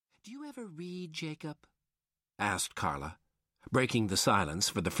ever read, Jacob?" asked Carla, breaking the silence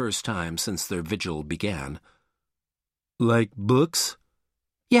for the first time since their vigil began. "Like books?"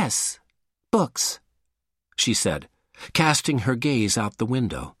 "Yes, books," she said, casting her gaze out the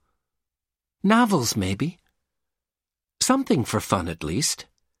window. "Novels, maybe. Something for fun, at least."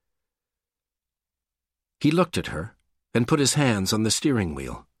 He looked at her and put his hands on the steering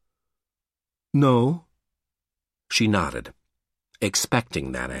wheel. "No." She nodded,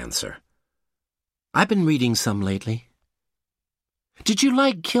 expecting that answer. "I've been reading some lately. Did you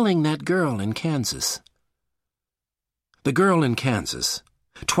like killing that girl in Kansas?" The girl in Kansas,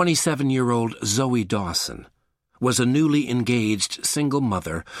 27-year-old Zoe Dawson, was a newly engaged single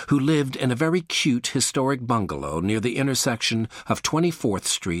mother who lived in a very cute historic bungalow near the intersection of 24th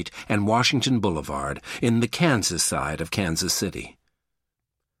Street and Washington Boulevard in the Kansas side of Kansas City.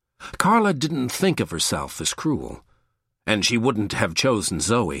 Carla didn't think of herself as cruel, and she wouldn't have chosen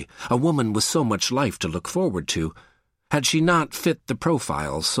Zoe, a woman with so much life to look forward to, had she not fit the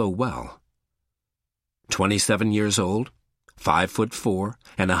profile so well. 27 years old, 5'4",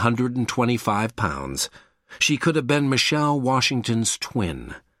 and 125 pounds, she could have been Michelle Washington's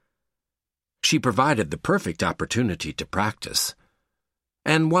twin. She provided the perfect opportunity to practice.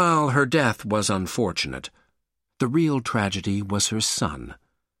 And while her death was unfortunate, the real tragedy was her son,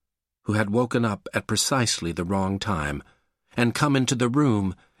 who had woken up at precisely the wrong time and come into the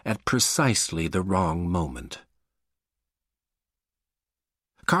room at precisely the wrong moment.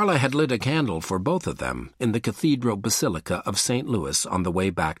 Carla had lit a candle for both of them in the Cathedral Basilica of St. Louis on the way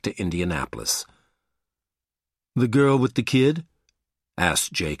back to Indianapolis. "The girl with the kid?"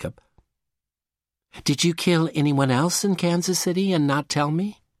 asked Jacob. "Did you kill anyone else in Kansas City and not tell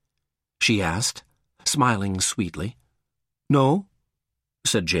me?" she asked, smiling sweetly. "No,"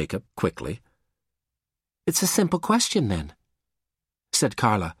 said Jacob quickly. "It's a simple question, then," said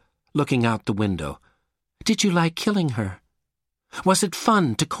Carla, looking out the window. "Did you like killing her? Was it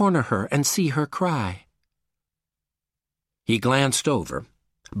fun to corner her and see her cry?" He glanced over,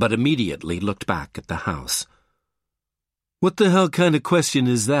 but immediately looked back at the house. "What the hell kind of question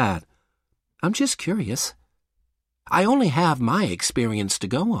is that?" "I'm just curious. I only have my experience to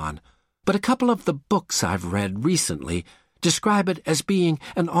go on, but a couple of the books I've read recently describe it as being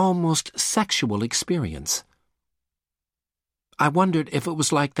an almost sexual experience. I wondered if it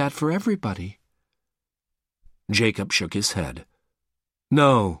was like that for everybody." Jacob shook his head.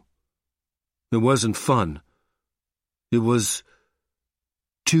 "No, it wasn't fun. It was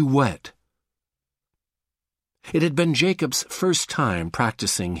too wet." It had been Jacob's first time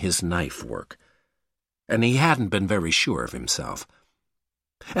practicing his knife work, and he hadn't been very sure of himself.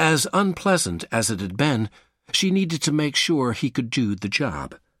 As unpleasant as it had been, she needed to make sure he could do the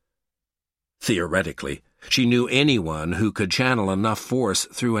job. Theoretically, she knew anyone who could channel enough force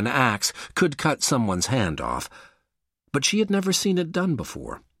through an axe could cut someone's hand off, but she had never seen it done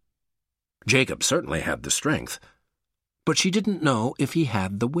before. Jacob certainly had the strength, but she didn't know if he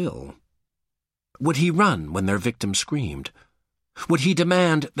had the will. Would he run when their victim screamed? Would he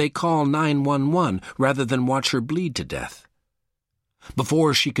demand they call 911 rather than watch her bleed to death?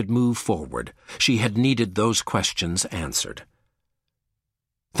 Before she could move forward, she had needed those questions answered.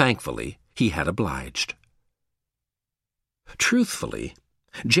 Thankfully, he had obliged. Truthfully,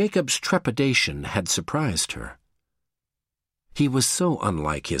 Jacob's trepidation had surprised her. He was so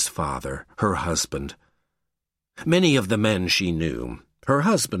unlike his father, her husband. Many of the men she knew, her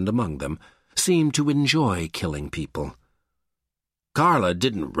husband among them, seemed to enjoy killing people. Carla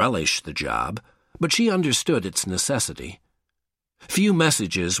didn't relish the job, but she understood its necessity. Few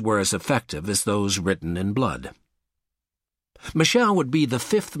messages were as effective as those written in blood. Michelle would be the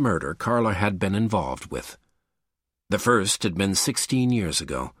 5th murder Carla had been involved with. The first had been 16 years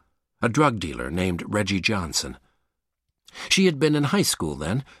ago, a drug dealer named Reggie Johnson. She had been in high school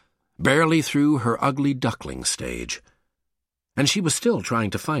then, barely through her ugly duckling stage, and she was still trying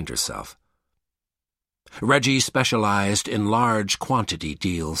to find herself. Reggie specialized in large quantity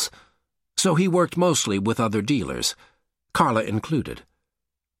deals, so he worked mostly with other dealers, Carla included.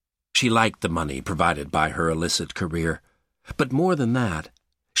 She liked the money provided by her illicit career, but more than that,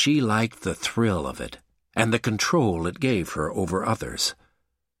 she liked the thrill of it and the control it gave her over others.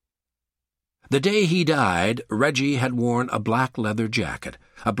 The day he died, Reggie had worn a black leather jacket,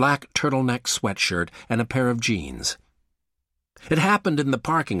 a black turtleneck sweatshirt, and a pair of jeans. It happened in the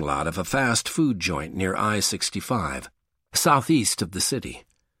parking lot of a fast food joint near I-65, southeast of the city.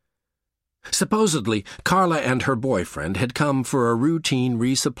 Supposedly, Carla and her boyfriend had come for a routine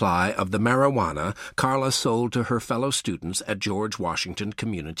resupply of the marijuana Carla sold to her fellow students at George Washington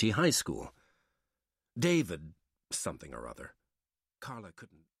Community High School. David something or other. Carla couldn't